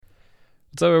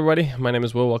What's up, everybody? My name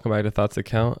is Will. Welcome back to Thoughts That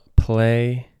Count.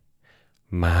 Play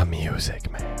my music,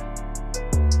 man.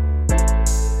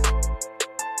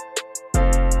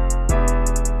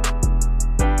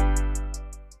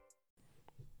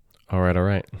 All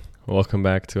right. Welcome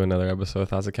back to another episode of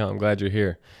Thoughts That Count. I'm glad you're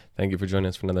here. Thank you for joining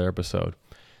us for another episode.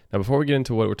 Now, before we get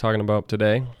into what we're talking about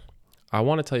today, I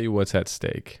want to tell you what's at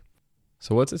stake.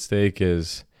 So what's at stake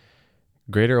is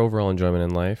greater overall enjoyment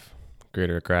in life,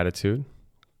 greater gratitude,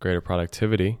 greater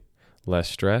productivity, less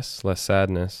stress, less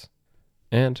sadness,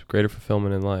 and greater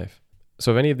fulfillment in life.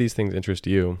 So if any of these things interest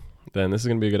you, then this is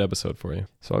going to be a good episode for you.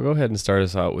 So I'll go ahead and start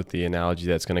us out with the analogy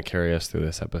that's going to carry us through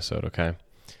this episode, okay?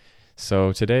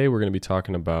 So today we're going to be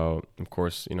talking about, of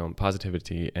course,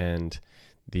 positivity and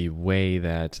the way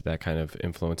that kind of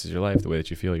influences your life, the way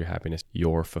that you feel, your happiness,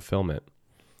 your fulfillment.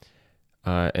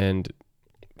 And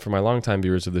for my longtime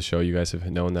viewers of the show, you guys have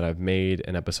known that I've made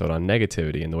an episode on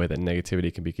negativity and the way that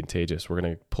negativity can be contagious. We're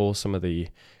going to pull some of the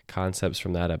concepts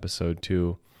from that episode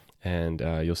too, and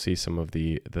you'll see some of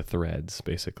the threads,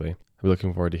 basically. I'm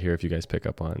looking forward to hear if you guys pick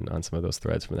up on some of those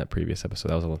threads from that previous episode.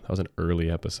 That was an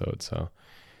early episode, so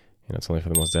it's only for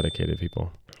the most dedicated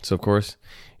people. So, of course,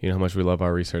 you know how much we love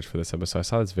our research for this episode. I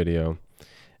saw this video,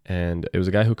 and it was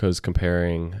a guy who was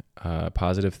comparing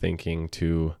positive thinking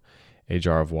to a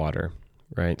jar of water.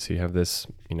 Right? So you have this,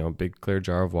 big clear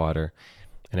jar of water,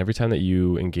 and every time that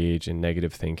you engage in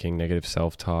negative thinking, negative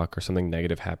self-talk, or something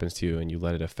negative happens to you and you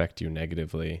let it affect you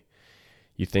negatively,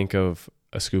 you think of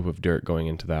a scoop of dirt going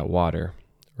into that water,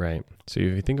 right? So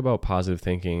if you think about positive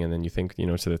thinking and then you think,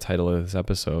 to the title of this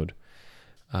episode,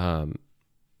 the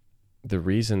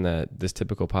reason that this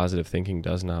typical positive thinking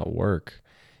does not work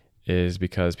is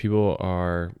because people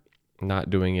are not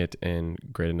doing it in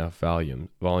great enough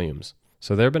volumes.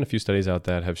 So there have been a few studies out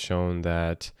that have shown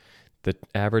that the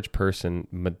average person,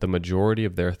 the majority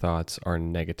of their thoughts are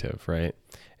negative, right?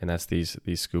 And that's these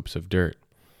scoops of dirt.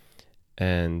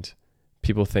 And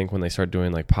people think when they start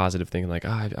doing like positive thinking, like,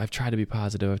 I've tried to be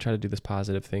positive, I've tried to do this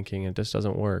positive thinking, and it just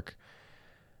doesn't work.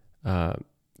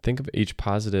 Think of each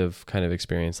positive kind of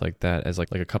experience like that as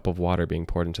like a cup of water being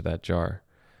poured into that jar.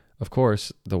 Of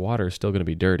course, the water is still going to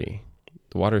be dirty.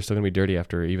 The water is still going to be dirty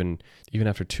after even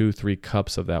after 2-3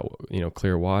 cups of that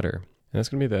clear water. And that's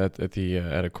going to be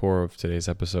at a core of today's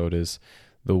episode is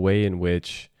the way in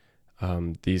which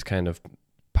these kind of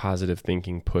positive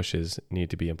thinking pushes need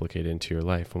to be implicated into your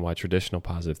life, and why traditional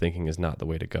positive thinking is not the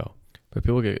way to go. But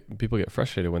people get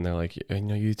frustrated when they're like,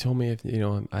 you told me if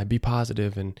I'd be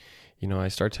positive, and I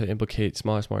start to implicate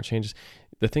smaller changes.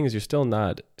 The thing is, you're still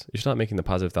not making the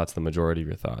positive thoughts the majority of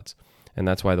your thoughts, and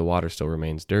that's why the water still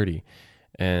remains dirty.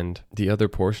 And the other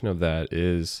portion of that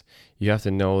is you have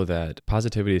to know that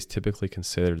positivity is typically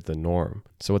considered the norm.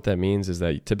 So what that means is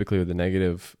that typically the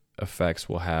negative effects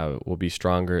will be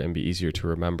stronger and be easier to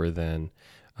remember than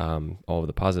all of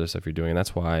the positive stuff you're doing. And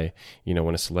that's why,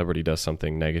 when a celebrity does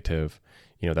something negative,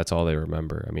 that's all they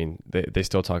remember. I mean, they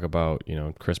still talk about,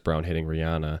 Chris Brown hitting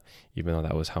Rihanna, even though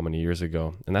that was how many years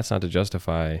ago. And that's not to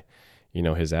justify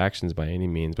his actions by any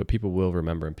means, but people will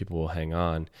remember and people will hang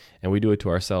on, and we do it to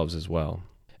ourselves as well.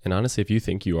 And honestly, if you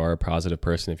think you are a positive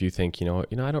person, if you think, I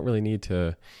don't really need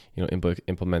to,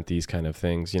 implement these kind of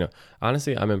things,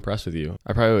 honestly, I'm impressed with you.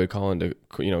 I probably would call into,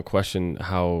 question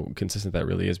how consistent that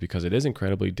really is, because it is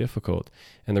incredibly difficult.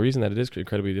 And the reason that it is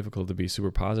incredibly difficult to be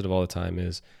super positive all the time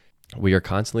is we are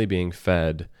constantly being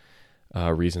fed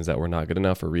reasons that we're not good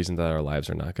enough, or reasons that our lives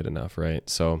are not good enough, right?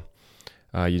 So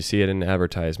you see it in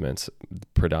advertisements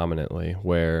predominantly,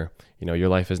 where, your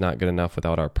life is not good enough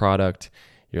without our product.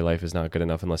 Your life is not good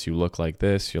enough unless you look like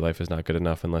this. Your life is not good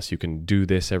enough unless you can do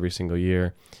this every single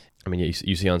year. I mean,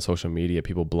 you see on social media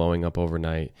people blowing up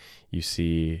overnight. You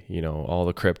see, all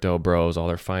the crypto bros, all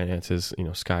their finances,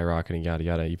 skyrocketing, yada,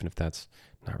 yada, even if that's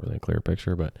not really a clear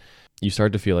picture. But you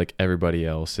start to feel like everybody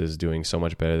else is doing so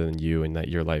much better than you, and that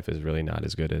your life is really not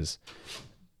as good as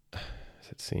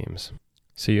it seems.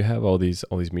 So you have all these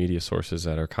media sources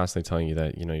that are constantly telling you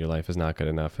that, your life is not good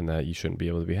enough, and that you shouldn't be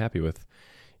able to be happy with,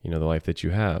 the life that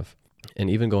you have. And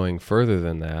even going further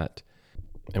than that,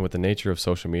 and with the nature of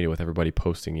social media, with everybody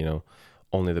posting,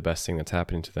 only the best thing that's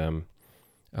happening to them,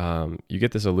 you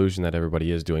get this illusion that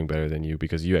everybody is doing better than you,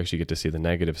 because you actually get to see the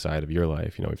negative side of your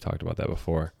life. We've talked about that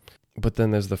before. But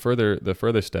then there's the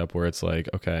further step where it's like,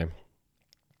 okay,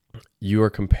 you are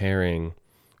comparing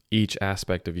each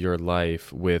aspect of your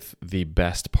life with the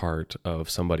best part of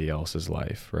somebody else's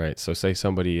life, right? So say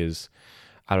somebody is,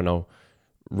 I don't know,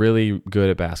 really good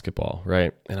at basketball,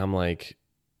 right? And I'm like,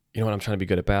 I'm trying to be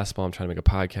good at basketball. I'm trying to make a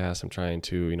podcast. I'm trying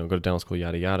to, go to dental school,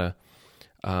 yada, yada.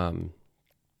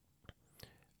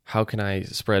 how can I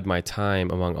spread my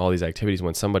time among all these activities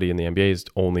when somebody in the NBA is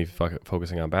only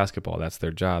focusing on basketball? That's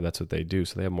their job. That's what they do.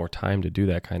 So they have more time to do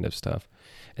that kind of stuff.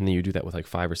 And then you do that with like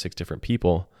 5 or 6 different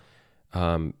people,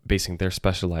 basing their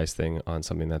specialized thing on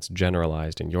something that's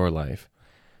generalized in your life,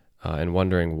 and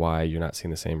wondering why you're not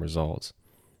seeing the same results.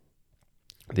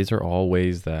 These are all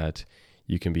ways that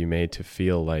you can be made to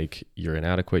feel like you're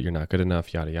inadequate, you're not good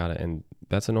enough, yada, yada. And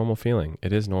that's a normal feeling.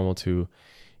 It is normal to,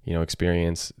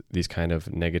 experience these kind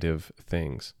of negative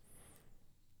things.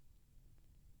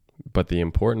 But the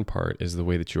important part is the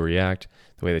way that you react,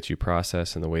 the way that you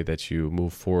process, and the way that you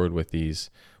move forward with these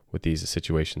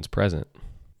situations present.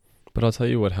 But I'll tell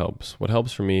you what helps. What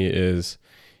helps for me is,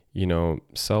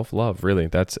 self-love, really.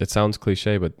 It sounds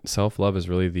cliche, but self-love is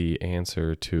really the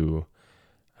answer to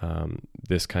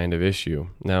this kind of issue.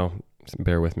 Now,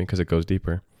 bear with me because it goes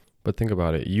deeper. But think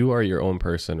about it. You are your own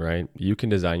person, right? You can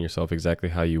design yourself exactly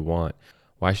how you want.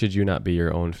 Why should you not be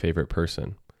your own favorite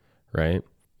person, right?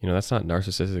 That's not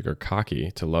narcissistic or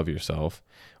cocky to love yourself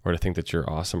or to think that you're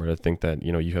awesome or to think that,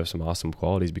 you have some awesome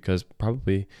qualities, because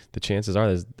probably the chances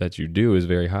are that you do is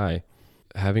very high.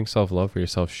 Having self-love for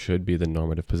yourself should be the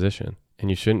normative position. And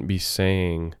you shouldn't be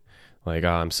saying like,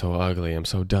 I'm so ugly, I'm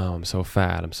so dumb, I'm so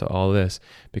fat, I'm so all this,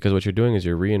 because what you're doing is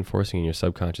you're reinforcing in your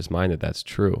subconscious mind that that's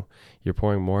true. You're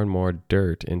pouring more and more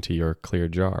dirt into your clear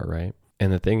jar, right?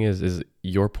 And the thing is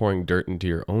you're pouring dirt into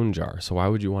your own jar. So why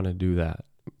would you want to do that?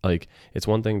 Like, it's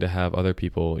one thing to have other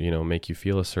people, make you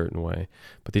feel a certain way,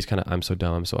 but these kind of, I'm so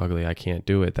dumb, I'm so ugly, I can't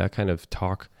do it, that kind of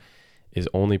talk is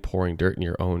only pouring dirt in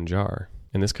your own jar.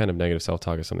 And this kind of negative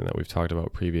self-talk is something that we've talked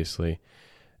about previously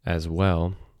as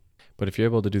well. But if you're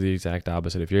able to do the exact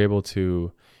opposite, if you're able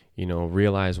to,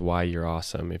 realize why you're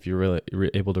awesome, if you're really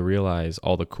able to realize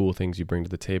all the cool things you bring to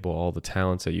the table, all the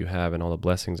talents that you have and all the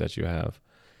blessings that you have,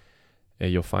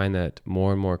 you'll find that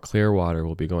more and more clear water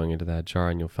will be going into that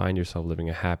jar, and you'll find yourself living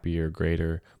a happier,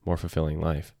 greater, more fulfilling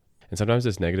life. And sometimes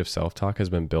this negative self-talk has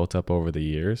been built up over the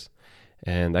years,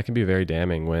 and that can be very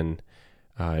damning when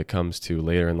it comes to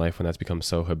later in life, when that's become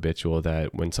so habitual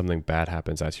that when something bad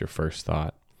happens, that's your first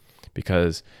thought.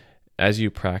 Because as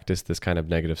you practice this kind of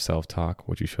negative self-talk,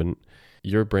 which you shouldn't,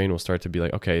 your brain will start to be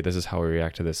like, okay, this is how we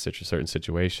react to this certain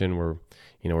situation.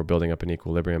 We're building up an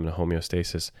equilibrium and a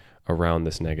homeostasis around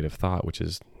this negative thought, which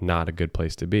is not a good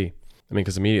place to be. I mean,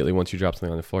 because immediately once you drop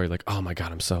something on the floor, you're like, oh my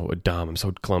God, I'm so dumb, I'm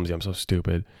so clumsy, I'm so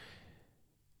stupid.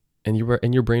 And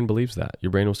your brain believes that.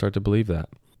 Your brain will start to believe that,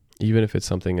 even if it's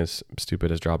something as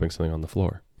stupid as dropping something on the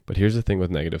floor. But here's the thing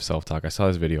with negative self-talk. I saw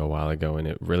this video a while ago, and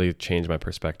it really changed my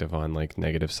perspective on like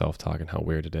negative self-talk and how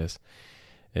weird it is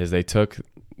they took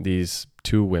these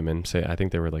 2 women, I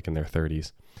think they were like in their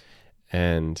 30s,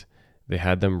 and they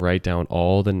had them write down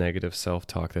all the negative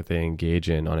self-talk that they engage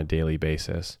in on a daily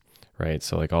basis, right?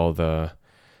 So like all the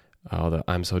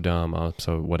I'm so dumb, I'm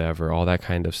so whatever, all that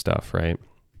kind of stuff, right?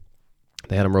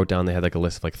 They had them wrote down, they had like a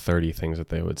list of like 30 things that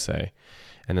they would say.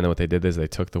 And then what they did is they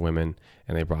took the women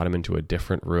and they brought them into a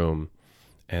different room,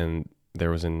 and there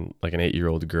was like an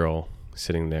 8-year-old girl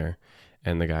sitting there,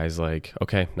 and the guy's like,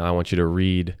 okay, now I want you to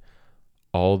read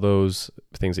all those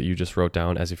things that you just wrote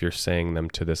down as if you're saying them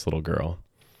to this little girl.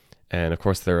 And of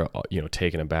course they're,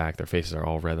 taken aback. Their faces are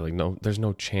all red. They're like, no, there's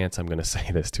no chance I'm going to say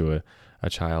this to a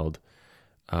child,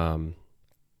 because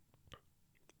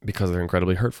they're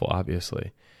incredibly hurtful,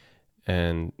 obviously.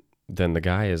 And then the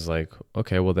guy is like,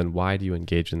 okay, well then why do you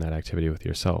engage in that activity with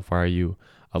yourself? Why are you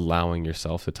allowing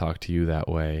yourself to talk to you that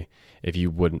way if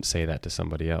you wouldn't say that to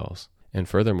somebody else? And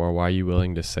furthermore, why are you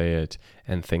willing to say it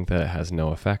and think that it has no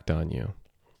effect on you?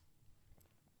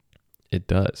 It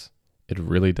does. It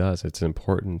really does. It's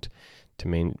important to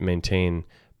maintain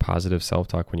positive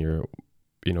self-talk when you're,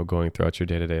 going throughout your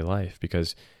day-to-day life,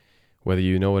 because whether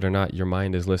you know it or not, your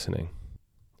mind is listening.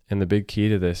 And the big key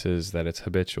to this is that it's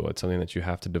habitual. It's something that you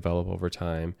have to develop over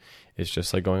time. It's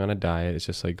just like going on a diet. It's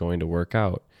just like going to work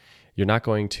out. You're not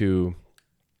going to,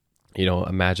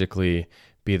 magically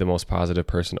be the most positive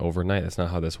person overnight. That's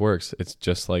not how this works. It's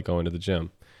just like going to the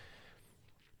gym.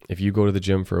 If you go to the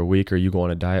gym for a week or you go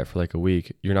on a diet for like a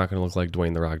week, you're not going to look like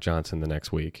Dwayne "The Rock" Johnson the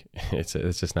next week. It's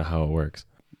just not how it works.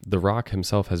 The Rock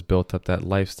himself has built up that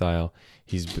lifestyle.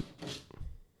 The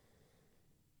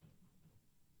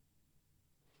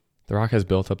Rock has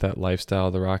built up that lifestyle.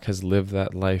 The Rock has lived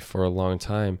that life for a long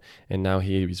time, and now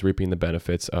he's reaping the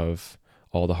benefits of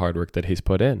all the hard work that he's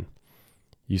put in.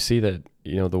 You see that,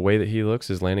 the way that he looks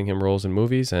is landing him roles in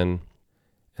movies, and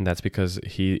that's because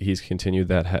he's continued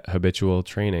that habitual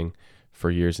training for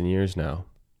years and years now.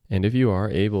 And if you are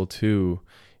able to,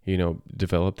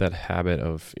 develop that habit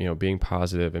of, being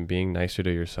positive and being nicer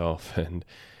to yourself and,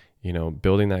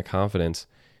 building that confidence,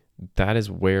 that is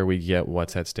where we get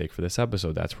what's at stake for this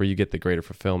episode. That's where you get the greater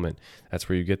fulfillment. That's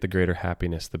where you get the greater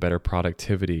happiness, the better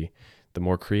productivity, the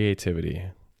more creativity.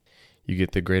 You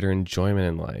get the greater enjoyment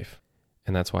in life.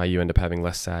 And that's why you end up having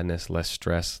less sadness, less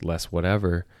stress, less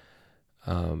whatever.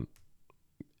 And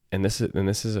this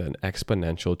is an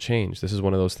exponential change. This is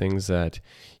one of those things that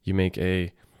you make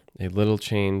a little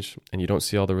change and you don't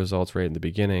see all the results right in the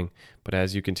beginning, but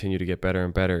as you continue to get better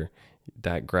and better,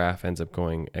 that graph ends up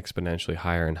going exponentially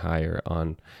higher and higher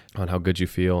on how good you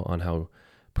feel, on how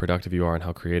productive you are, and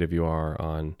how creative you are,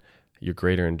 on your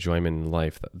greater enjoyment in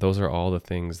life. Those are all the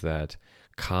things that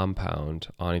compound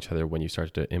on each other when you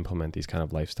start to implement these kind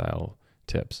of lifestyle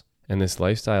tips. And this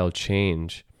lifestyle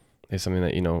change is something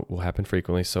that, will happen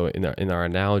frequently. So in our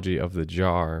analogy of the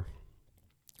jar,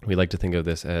 we like to think of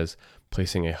this as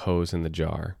placing a hose in the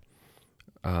jar.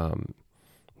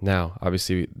 Now,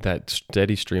 obviously, that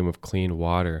steady stream of clean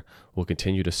water will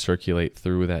continue to circulate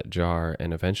through that jar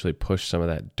and eventually push some of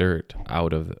that dirt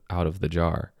out of the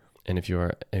jar. And if you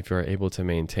are able to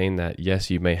maintain that, yes,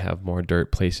 you may have more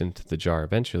dirt placed into the jar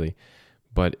eventually,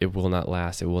 but it will not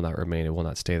last, it will not remain, it will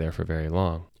not stay there for very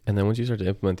long. And then once you start to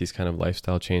implement these kind of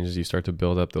lifestyle changes, you start to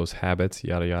build up those habits,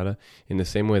 yada, yada, in the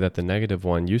same way that the negative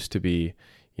one used to be,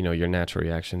 your natural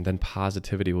reaction, then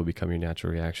positivity will become your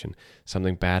natural reaction.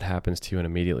 Something bad happens to you and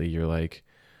immediately you're like,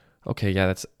 okay,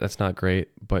 yeah, that's not great,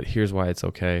 but here's why it's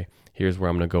okay. Here's where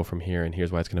I'm going to go from here, and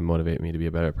here's why it's going to motivate me to be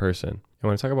a better person. And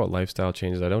when I talk about lifestyle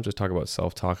changes, I don't just talk about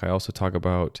self-talk. I also talk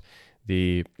about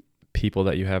the people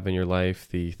that you have in your life,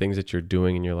 the things that you're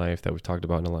doing in your life that we've talked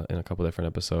about in a couple different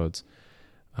episodes.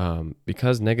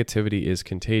 Because negativity is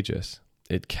contagious.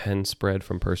 It can spread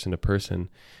from person to person,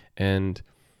 and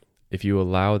if you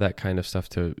allow that kind of stuff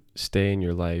to stay in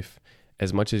your life,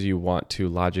 as much as you want to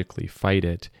logically fight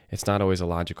it, it's not always a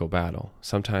logical battle.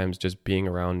 Sometimes just being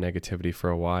around negativity for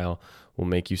a while will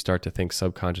make you start to think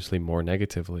subconsciously more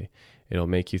negatively. It'll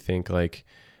make you think like,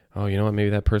 oh, you know what, maybe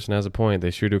that person has a point.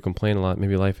 They sure do complain a lot.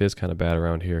 Maybe life is kind of bad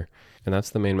around here. And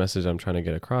that's the main message I'm trying to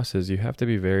get across, is you have to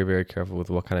be very, very careful with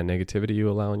what kind of negativity you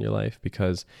allow in your life,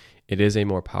 because it is a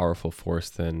more powerful force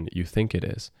than you think it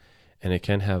is. And it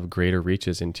can have greater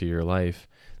reaches into your life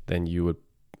than you would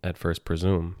at first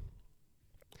presume.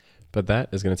 But that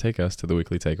is going to take us to the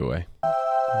weekly takeaway.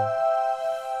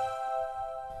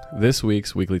 This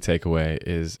week's weekly takeaway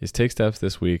is take steps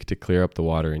this week to clear up the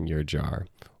water in your jar.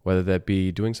 Whether that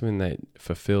be doing something that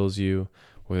fulfills you,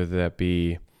 whether that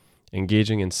be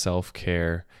engaging in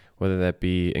self-care, whether that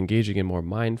be engaging in more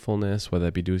mindfulness, whether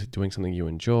that be doing something you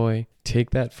enjoy,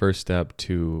 take that first step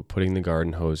to putting the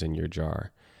garden hose in your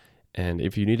jar. And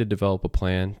if you need to develop a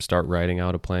plan, start writing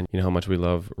out a plan. You know how much we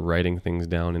love writing things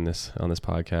down on this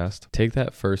podcast. Take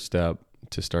that first step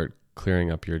to start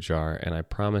clearing up your jar. And I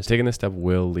promise taking this step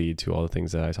will lead to all the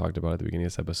things that I talked about at the beginning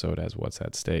of this episode as what's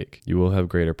at stake. You will have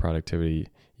greater productivity.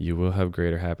 You will have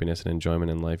greater happiness and enjoyment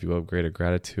in life. You will have greater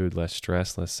gratitude, less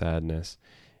stress, less sadness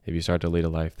if you start to lead a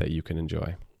life that you can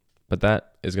enjoy. But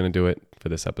that is going to do it for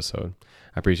this episode.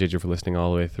 I appreciate you for listening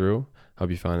all the way through. I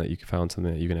hope you found that you found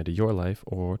something that you can add to your life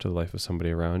or to the life of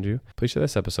somebody around you. Please share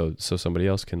this episode so somebody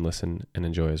else can listen and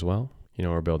enjoy as well. You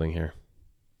know, we're building here.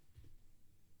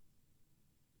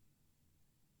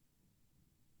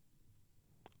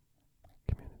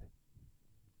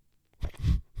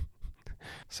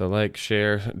 So like,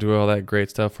 share, do all that great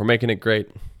stuff. We're making it great.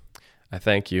 I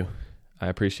thank you. I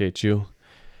appreciate you.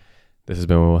 This has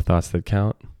been With Thoughts That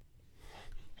Count.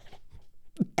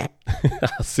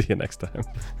 I'll see you next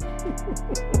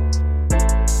time.